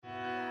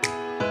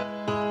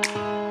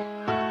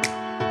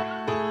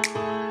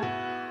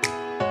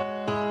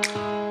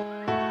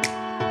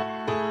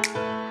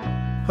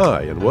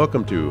Hi, and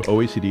welcome to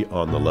OECD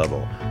On the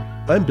Level.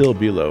 I'm Bill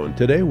Belo, and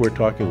today we're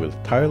talking with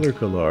Tyler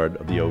Collard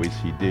of the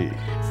OECD.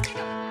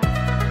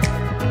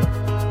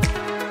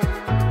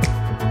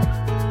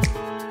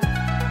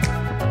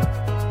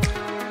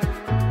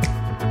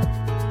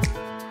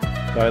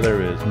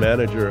 Tyler is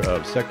manager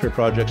of sector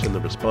projects in the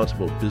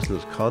Responsible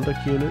Business Conduct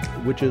Unit,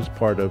 which is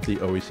part of the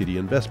OECD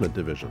Investment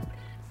Division.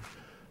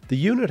 The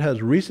unit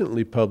has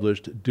recently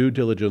published due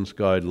diligence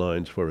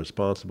guidelines for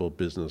responsible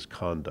business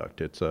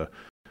conduct. It's a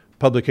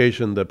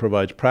publication that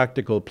provides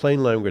practical,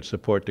 plain language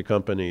support to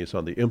companies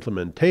on the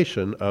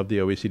implementation of the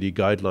OECD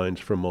guidelines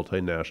for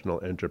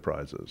multinational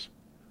enterprises.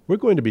 We're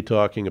going to be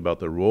talking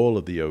about the role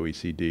of the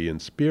OECD in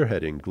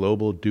spearheading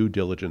global due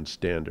diligence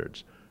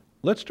standards.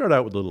 Let's start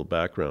out with a little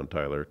background,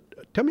 Tyler.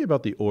 Tell me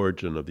about the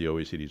origin of the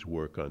OECD's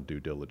work on due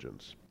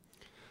diligence.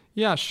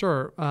 Yeah,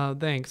 sure.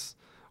 Thanks.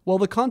 Well,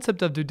 the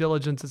concept of due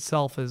diligence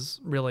itself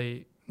is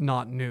really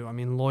not new. I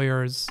mean,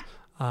 lawyers,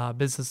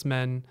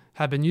 businessmen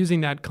have been using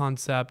that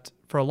concept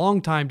for a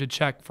long time to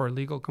check for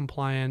legal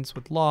compliance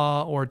with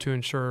law or to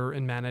ensure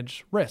and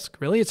manage risk.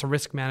 Really, it's a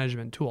risk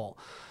management tool.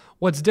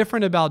 What's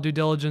different about due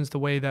diligence, the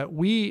way that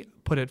we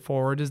put it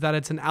forward, is that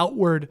it's an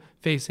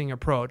outward-facing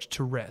approach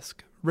to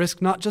risk.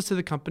 Risk not just to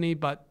the company,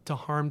 but to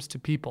harms to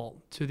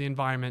people, to the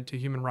environment, to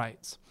human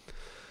rights.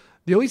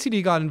 The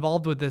OECD got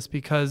involved with this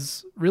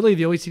because really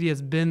the OECD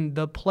has been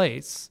the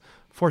place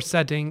for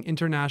setting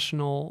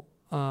international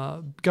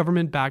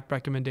government-backed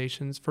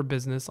recommendations for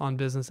business on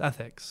business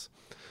ethics.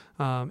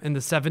 In the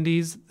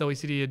 70s, the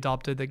OECD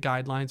adopted the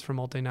guidelines for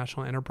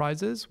multinational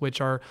enterprises, which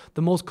are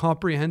the most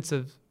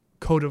comprehensive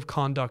code of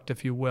conduct,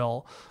 if you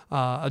will,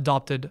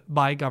 adopted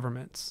by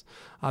governments.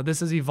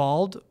 This has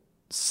evolved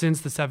since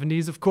the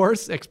 70s, of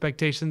course.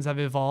 Expectations have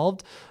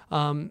evolved.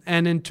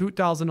 And in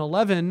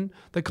 2011,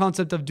 the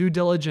concept of due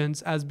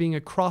diligence as being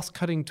a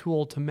cross-cutting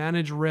tool to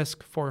manage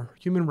risk for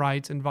human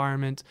rights,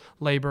 environment,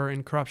 labor,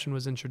 and corruption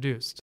was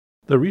introduced.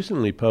 The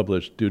recently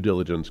published due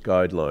diligence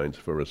guidelines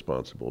for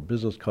responsible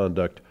business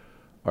conduct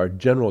are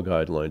general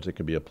guidelines that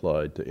can be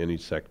applied to any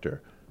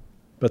sector.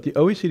 But the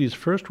OECD's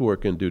first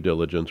work in due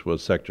diligence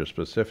was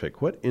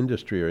sector-specific. What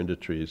industry or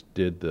industries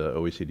did the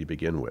OECD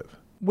begin with?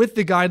 With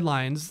the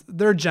guidelines,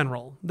 they're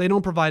general. They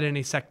don't provide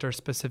any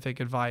sector-specific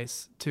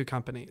advice to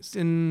companies.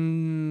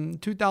 In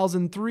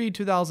 2003,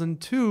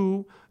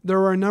 2002, there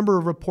were a number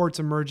of reports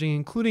emerging,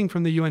 including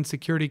from the UN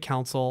Security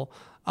Council,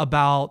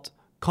 about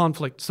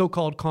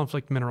so-called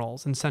conflict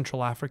minerals in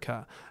Central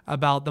Africa,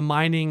 about the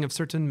mining of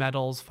certain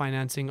metals,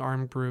 financing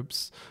armed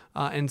groups,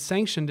 and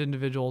sanctioned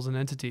individuals and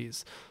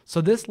entities. So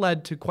this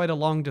led to quite a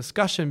long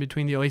discussion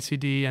between the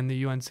OECD and the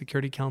UN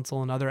Security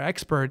Council and other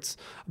experts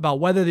about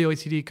whether the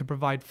OECD could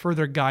provide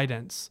further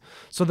guidance.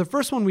 So the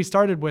first one we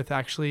started with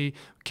actually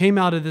came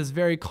out of this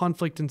very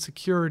conflict and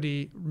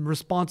security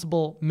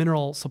responsible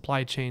mineral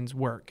supply chains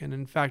work. And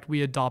in fact,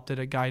 we adopted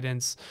a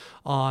guidance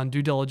on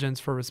due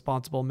diligence for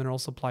responsible mineral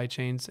supply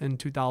chains in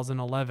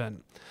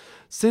 2011.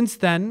 Since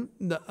then,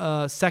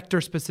 the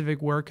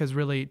sector-specific work has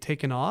really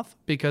taken off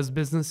because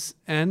business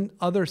and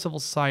other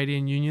civil society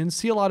and unions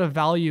see a lot of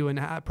value in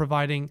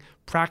providing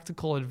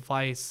practical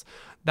advice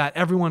that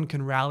everyone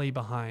can rally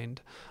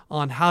behind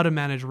on how to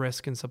manage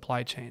risk in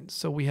supply chains.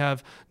 So we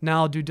have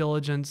now due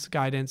diligence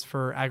guidance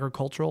for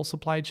agricultural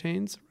supply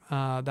chains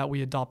that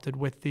we adopted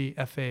with the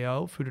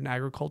FAO, Food and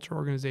Agriculture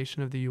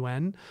Organization of the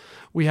UN.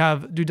 We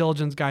have due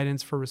diligence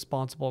guidance for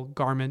responsible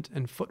garment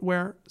and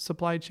footwear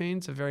supply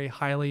chains, very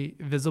highly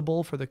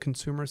visible for the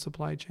consumer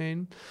supply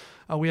chain.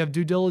 We have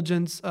due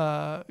diligence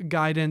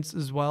guidance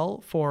as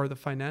well for the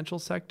financial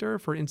sector,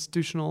 for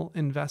institutional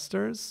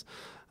investors.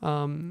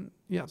 And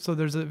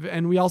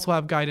we also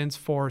have guidance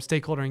for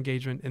stakeholder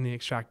engagement in the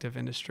extractive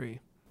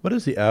industry. What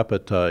is the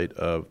appetite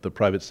of the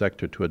private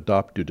sector to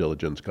adopt due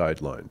diligence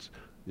guidelines?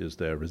 Is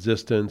there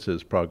resistance?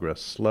 Is progress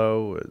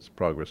slow? Is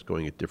progress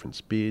going at different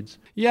speeds?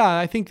 Yeah,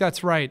 I think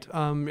that's right.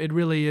 It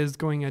really is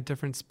going at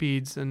different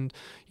speeds. And,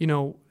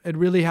 it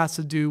really has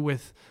to do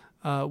with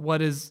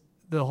what is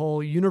the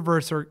whole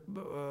universe or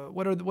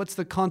what's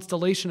the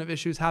constellation of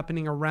issues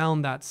happening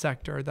around that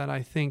sector that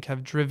I think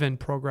have driven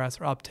progress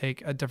or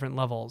uptake at different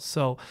levels.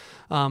 So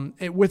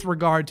with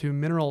regard to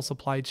mineral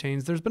supply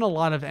chains, there's been a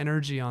lot of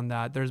energy on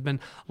that. There's been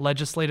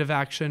legislative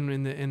action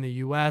in the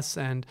US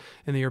and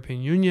in the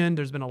European Union.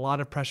 There's been a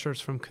lot of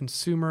pressures from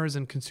consumers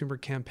and consumer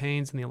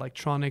campaigns in the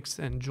electronics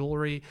and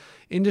jewelry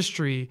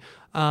industry.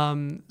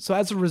 So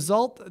as a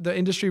result, the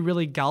industry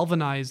really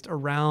galvanized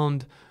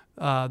around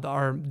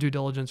our due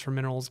diligence for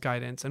minerals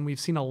guidance. And we've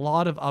seen a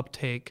lot of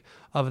uptake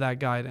of that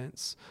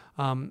guidance.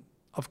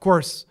 Of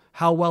course,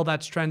 how well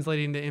that's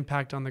translating the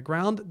impact on the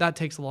ground, that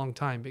takes a long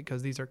time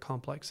because these are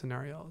complex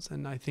scenarios.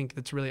 And I think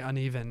it's really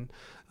uneven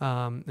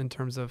in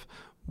terms of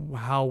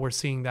how we're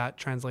seeing that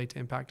translate to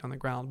impact on the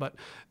ground. But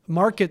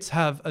markets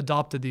have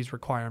adopted these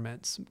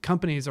requirements.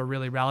 Companies are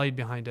really rallied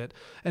behind it.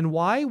 And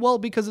why? Well,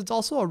 because it's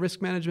also a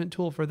risk management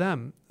tool for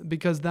them.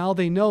 Because now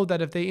they know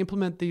that if they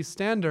implement these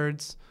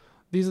standards,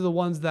 These are the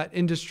ones that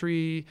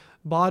industry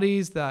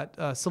bodies,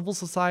 that civil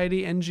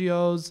society,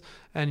 NGOs,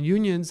 and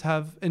unions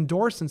have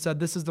endorsed and said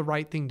this is the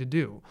right thing to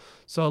do.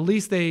 So at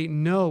least they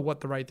know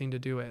what the right thing to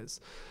do is.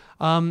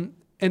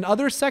 In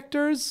other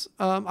sectors,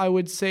 I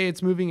would say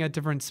it's moving at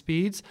different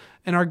speeds.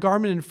 In our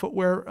garment and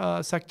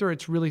footwear sector,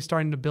 it's really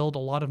starting to build a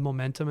lot of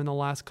momentum in the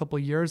last couple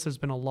of years. There's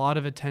been a lot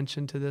of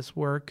attention to this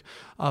work.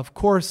 Of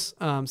course,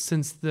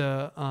 since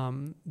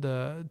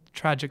the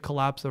tragic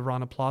collapse of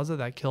Rana Plaza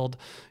that killed,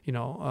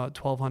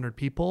 1,200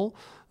 people,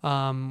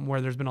 where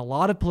there's been a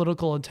lot of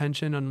political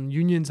attention, and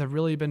unions have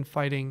really been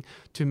fighting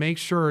to make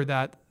sure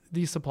that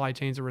these supply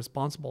chains are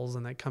responsible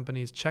and that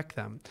companies check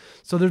them.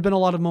 So there's been a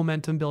lot of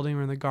momentum building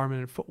around the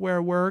garment and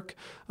footwear work,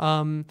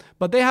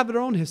 but they have their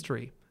own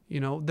history.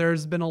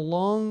 There's been a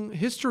long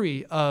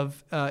history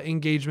of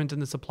engagement in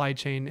the supply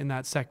chain in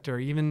that sector,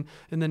 even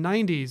in the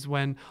 90s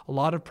when a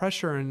lot of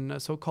pressure and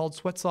so-called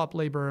sweatshop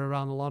labor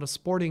around a lot of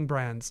sporting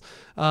brands.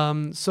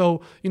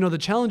 So the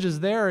challenges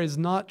there is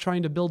not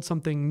trying to build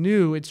something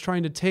new. It's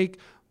trying to take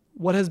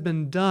what has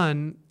been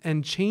done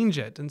and change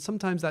it. And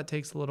sometimes that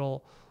takes a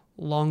little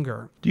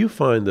longer. Do you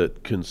find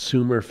that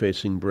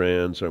consumer-facing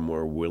brands are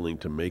more willing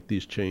to make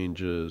these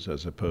changes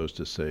as opposed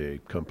to, say,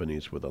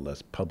 companies with a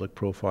less public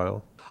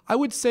profile? I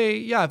would say,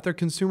 yeah, if they're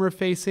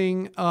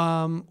consumer-facing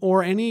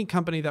or any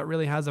company that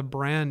really has a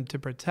brand to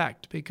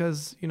protect,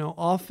 because,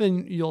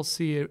 often you'll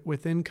see it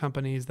within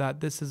companies that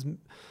this is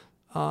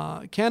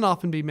can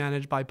often be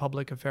managed by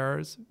public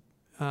affairs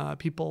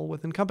people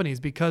within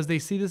companies because they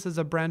see this as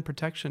a brand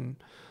protection.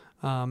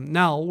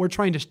 Now we're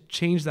trying to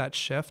change that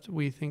shift.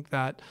 We think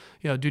that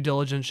due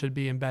diligence should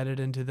be embedded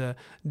into the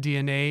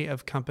DNA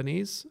of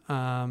companies,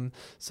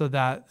 so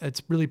that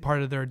it's really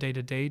part of their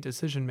day-to-day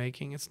decision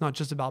making. It's not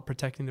just about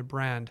protecting the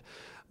brand.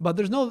 But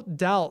there's no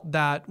doubt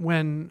that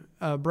when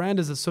a brand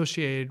is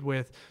associated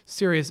with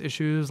serious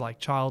issues like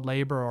child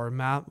labor or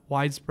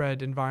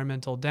widespread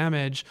environmental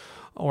damage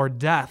or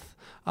death,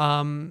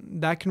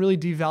 that can really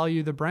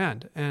devalue the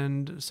brand.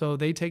 And so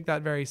they take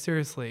that very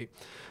seriously.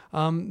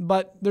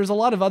 But there's a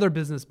lot of other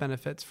business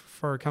benefits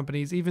for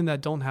companies, even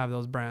that don't have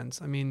those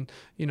brands. I mean,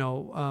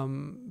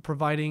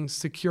 providing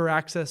secure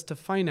access to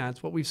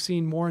finance. What we've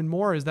seen more and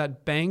more is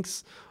that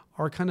banks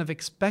are kind of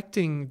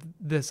expecting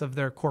this of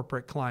their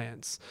corporate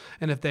clients,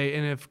 and if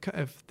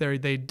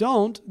they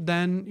don't,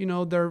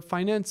 then their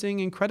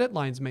financing and credit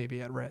lines may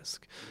be at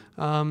risk.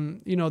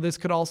 This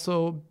could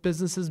also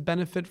businesses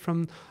benefit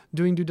from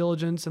doing due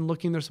diligence and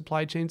looking at their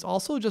supply chains,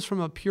 also just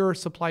from a pure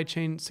supply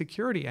chain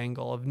security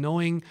angle of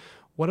knowing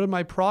what are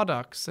my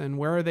products and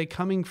where are they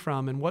coming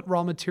from and what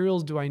raw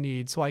materials do I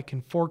need so I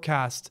can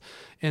forecast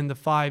in the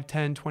 5,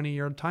 10,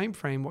 20-year time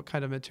frame what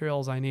kind of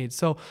materials I need.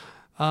 So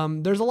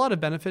there's a lot of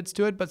benefits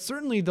to it, but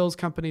certainly those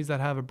companies that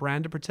have a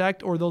brand to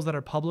protect or those that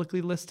are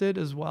publicly listed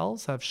as well,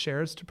 so have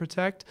shares to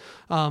protect,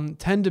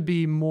 tend to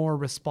be more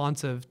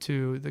responsive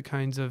to the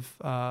kinds of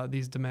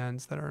these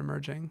demands that are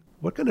emerging.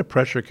 What kind of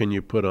pressure can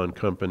you put on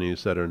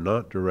companies that are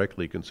not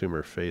directly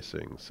consumer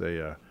facing, say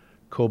a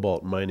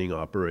cobalt mining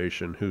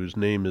operation whose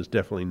name is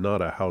definitely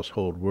not a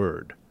household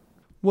word?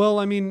 Well,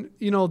 I mean,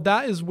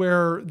 that is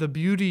where the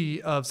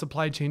beauty of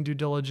supply chain due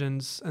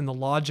diligence and the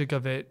logic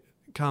of it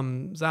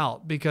comes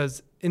out,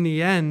 because in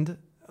the end,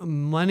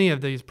 many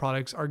of these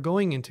products are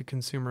going into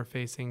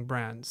consumer-facing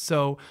brands.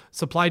 So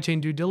supply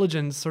chain due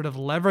diligence sort of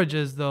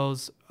leverages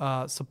those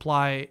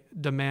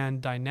supply-demand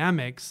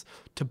dynamics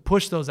to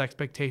push those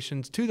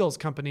expectations to those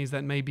companies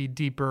that may be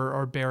deeper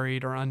or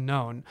buried or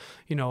unknown.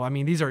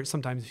 These are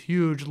sometimes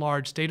huge,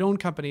 large state-owned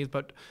companies,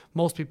 but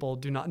most people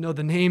do not know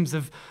the names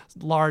of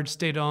large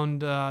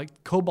state-owned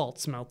cobalt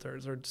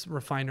smelters or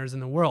refiners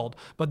in the world.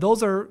 But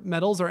those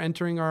metals are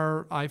entering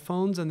our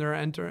iPhones and they're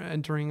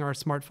entering our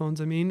smartphones,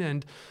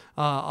 and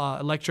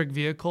electric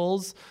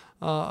vehicles,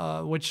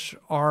 which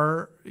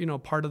are,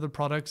 part of the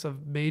products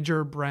of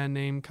major brand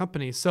name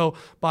companies. So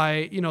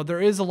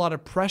there is a lot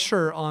of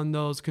pressure on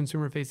those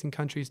consumer facing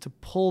countries to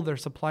pull their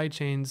supply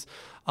chains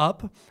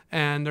up.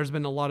 And there's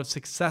been a lot of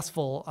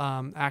successful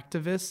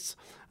activists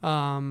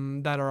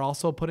that are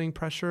also putting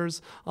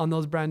pressures on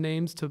those brand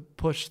names to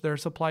push their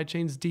supply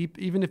chains deep,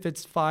 even if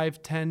it's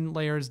 5, 10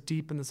 layers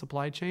deep in the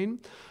supply chain.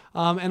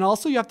 And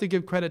also you have to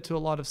give credit to a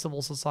lot of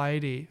civil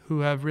society who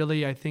have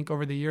really, I think,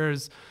 over the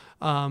years,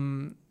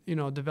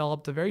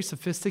 developed a very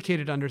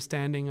sophisticated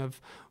understanding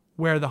of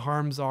where the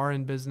harms are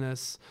in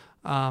business,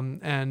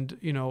 and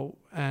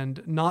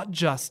not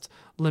just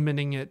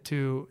limiting it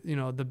to,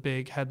 the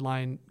big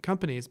headline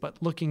companies,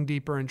 but looking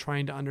deeper and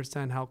trying to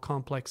understand how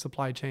complex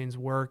supply chains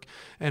work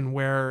and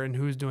where and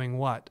who's doing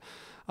what.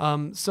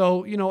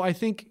 I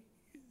think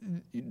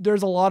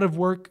there's a lot of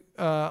work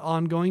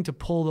ongoing to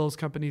pull those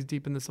companies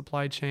deep in the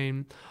supply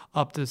chain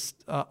up.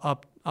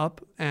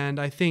 And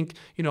I think,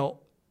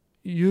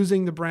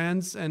 using the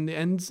brands and the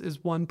ends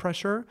is one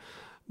pressure,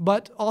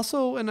 but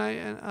also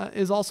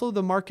is also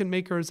the market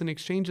makers and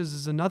exchanges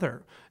is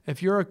another.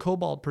 If you're a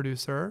cobalt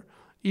producer,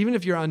 even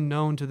if you're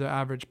unknown to the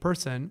average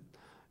person,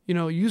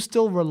 you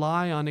still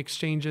rely on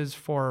exchanges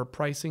for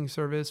pricing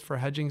service, for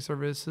hedging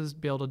services,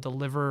 be able to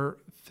deliver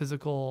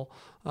physical,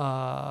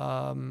 cobalt,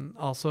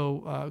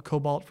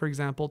 for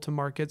example, to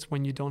markets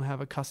when you don't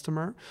have a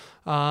customer.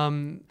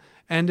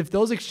 And if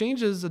those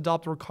exchanges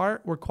adopt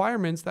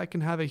requirements, that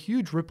can have a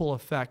huge ripple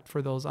effect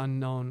for those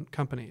unknown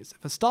companies.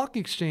 If a stock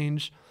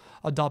exchange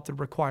adopted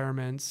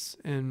requirements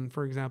in,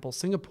 for example,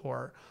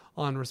 Singapore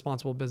on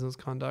responsible business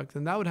conduct,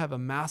 then that would have a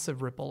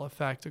massive ripple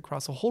effect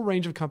across a whole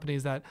range of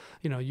companies that,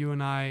 you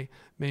and I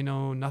may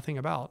know nothing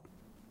about.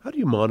 How do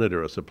you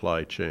monitor a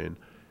supply chain?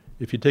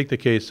 If you take the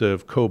case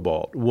of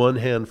cobalt, one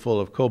handful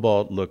of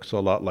cobalt looks a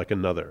lot like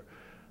another.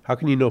 How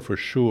can you know for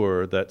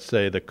sure that,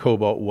 say, the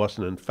cobalt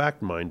wasn't in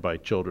fact mined by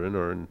children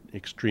or in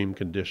extreme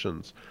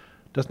conditions?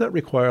 Doesn't that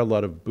require a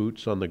lot of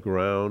boots on the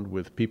ground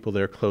with people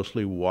there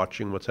closely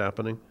watching what's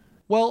happening?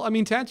 Well,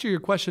 to answer your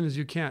question is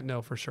you can't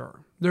know for sure.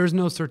 There's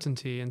no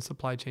certainty in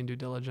supply chain due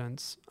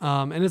diligence.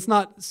 And it's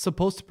not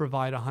supposed to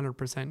provide a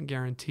 100%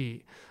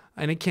 guarantee.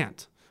 And it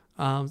can't.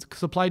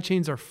 Supply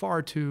chains are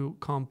far too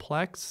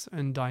complex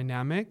and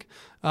dynamic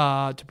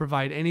to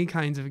provide any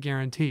kinds of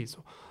guarantees.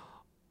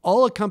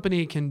 All a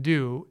company can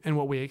do, and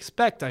what we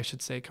expect, I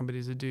should say,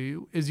 companies to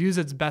do, is use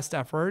its best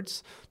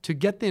efforts to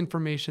get the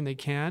information they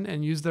can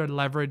and use their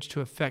leverage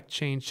to affect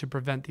change to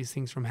prevent these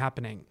things from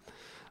happening.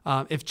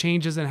 If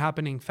change isn't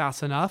happening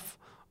fast enough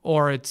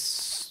or it's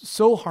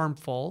so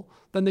harmful,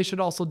 then they should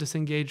also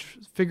disengage,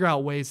 figure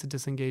out ways to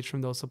disengage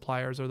from those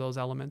suppliers or those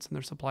elements in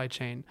their supply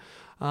chain.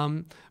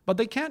 But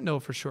they can't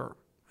know for sure.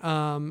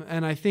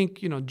 And I think,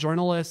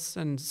 journalists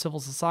and civil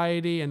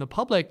society and the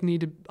public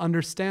need to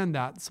understand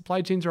that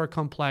supply chains are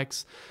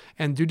complex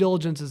and due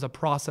diligence is a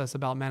process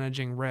about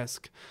managing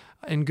risk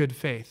in good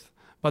faith,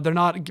 but they're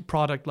not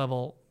product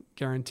level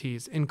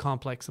guarantees in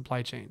complex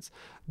supply chains.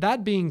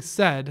 That being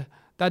said,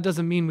 that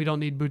doesn't mean we don't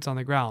need boots on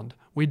the ground.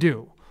 We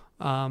do.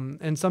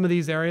 In some of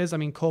these areas,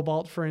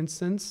 cobalt, for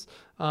instance,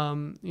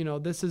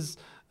 this is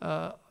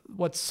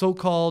what's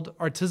so-called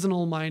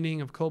artisanal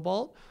mining of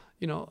cobalt,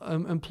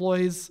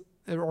 employs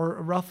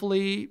or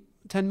roughly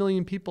 10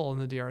 million people in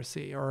the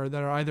DRC, or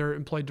that are either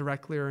employed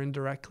directly or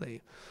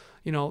indirectly.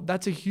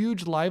 That's a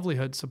huge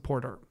livelihood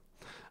supporter.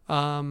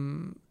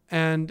 And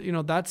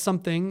that's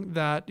something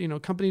that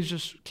companies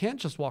just can't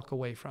just walk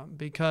away from,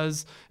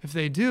 because if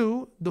they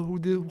do,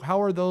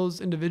 how are those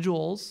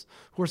individuals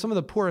who are some of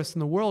the poorest in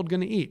the world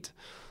going to eat?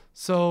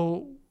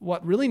 So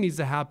what really needs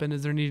to happen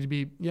is there need to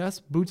be, yes,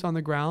 boots on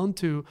the ground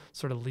to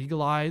sort of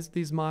legalize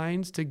these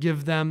mines, to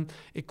give them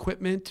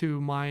equipment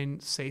to mine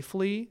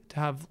safely, to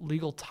have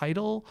legal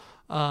title,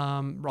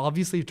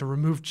 obviously to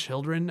remove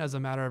children as a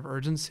matter of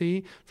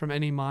urgency from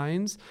any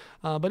mines.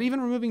 But even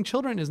removing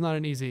children is not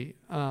an easy.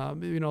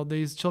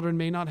 These children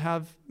may not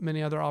have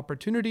many other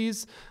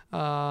opportunities.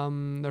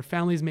 Their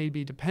families may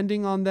be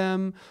depending on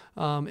them.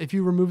 If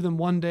you remove them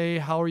one day,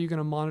 how are you going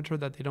to monitor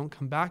that they don't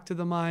come back to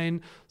the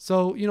mine?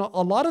 So,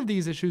 a lot of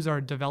these issues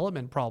are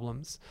development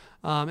problems.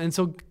 And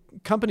so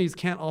companies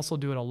can't also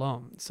do it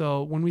alone.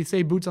 So when we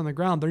say boots on the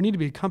ground, there need to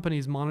be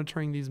companies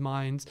monitoring these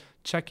mines,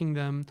 checking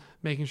them,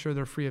 making sure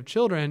they're free of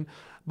children.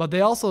 But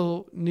they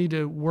also need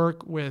to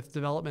work with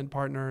development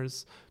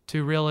partners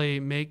to really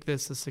make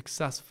this a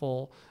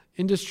successful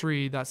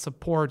industry that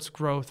supports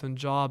growth and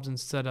jobs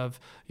instead of,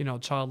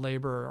 child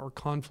labor or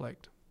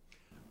conflict.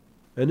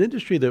 An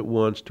industry that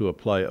wants to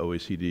apply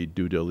OECD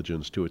due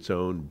diligence to its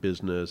own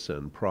business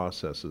and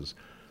processes,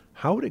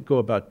 how would it go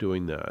about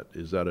doing that?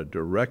 Is that a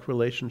direct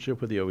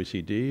relationship with the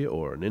OECD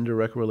or an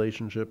indirect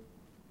relationship?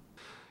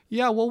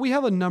 Yeah, well, we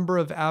have a number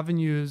of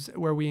avenues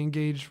where we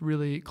engage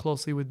really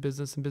closely with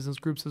business and business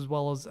groups, as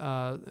well as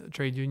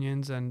trade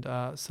unions and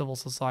civil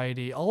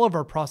society. All of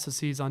our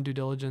processes on due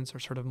diligence are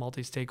sort of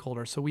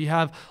multi-stakeholder. So we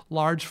have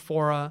large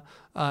fora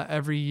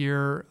every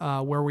year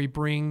where we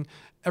bring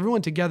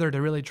everyone together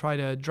to really try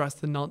to address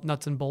the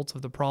nuts and bolts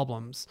of the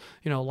problems.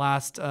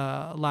 Last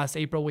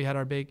April we had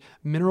our big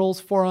minerals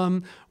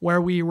forum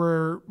where we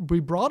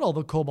brought all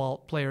the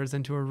cobalt players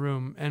into a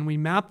room and we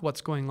mapped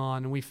what's going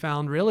on, and we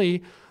found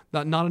really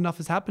that not enough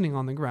is happening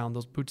on the ground,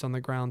 those boots on the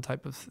ground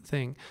type of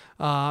thing.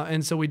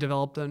 And so we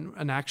developed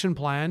an action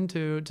plan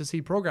to see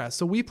progress.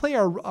 So we play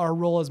our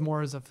role as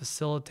more as a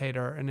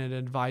facilitator and an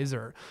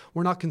advisor.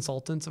 We're not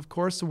consultants, of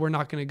course, so we're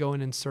not going to go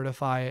in and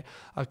certify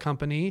a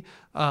company.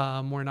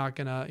 We're not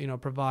going to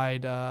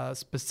provide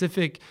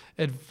specific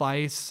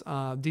advice,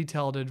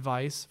 detailed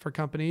advice for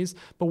companies,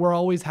 but we're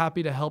always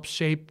happy to help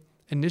shape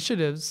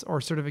initiatives or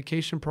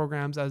certification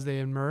programs as they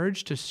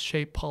emerge, to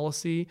shape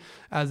policy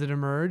as it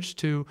emerged,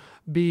 to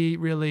be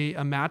really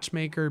a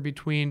matchmaker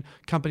between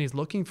companies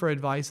looking for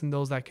advice and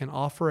those that can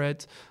offer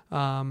it,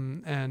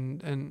 and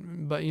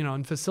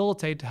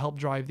facilitate to help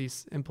drive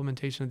these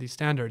implementation of these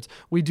standards.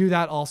 We do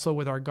that also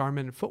with our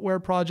garment and footwear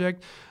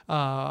project.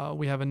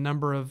 We have a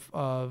number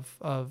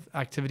of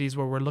activities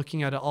where we're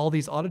looking at all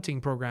these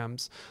auditing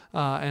programs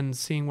and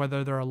seeing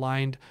whether they're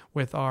aligned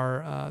with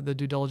our the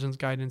due diligence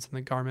guidance in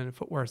the garment and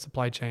footwear supply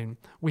supply chain.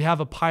 We have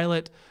a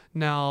pilot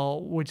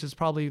now, which is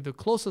probably the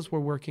closest we're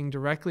working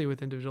directly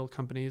with individual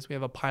companies. We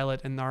have a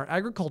pilot in our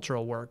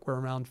agricultural work where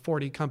around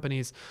 40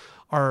 companies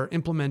are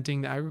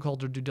implementing the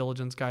agriculture due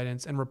diligence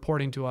guidance and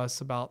reporting to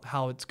us about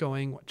how it's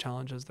going, what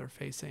challenges they're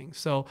facing.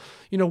 So,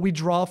 we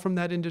draw from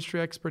that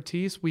industry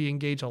expertise. We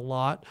engage a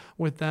lot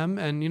with them,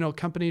 and,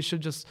 companies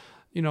should just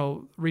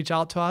reach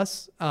out to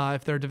us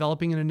if they're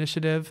developing an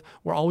initiative.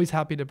 We're always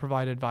happy to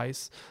provide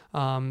advice,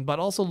 but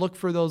also look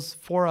for those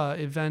fora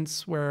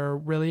events where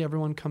really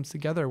everyone comes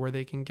together, where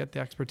they can get the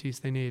expertise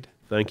they need.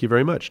 Thank you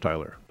very much,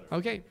 Tyler.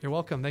 Okay, you're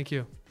welcome. Thank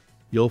you.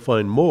 You'll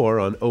find more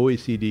on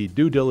OECD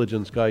due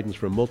diligence guidance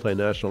for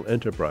multinational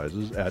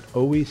enterprises at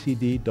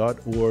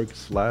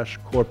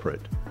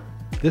oecd.org/corporate.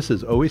 This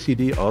is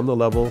OECD On the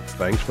Level.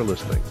 Thanks for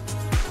listening.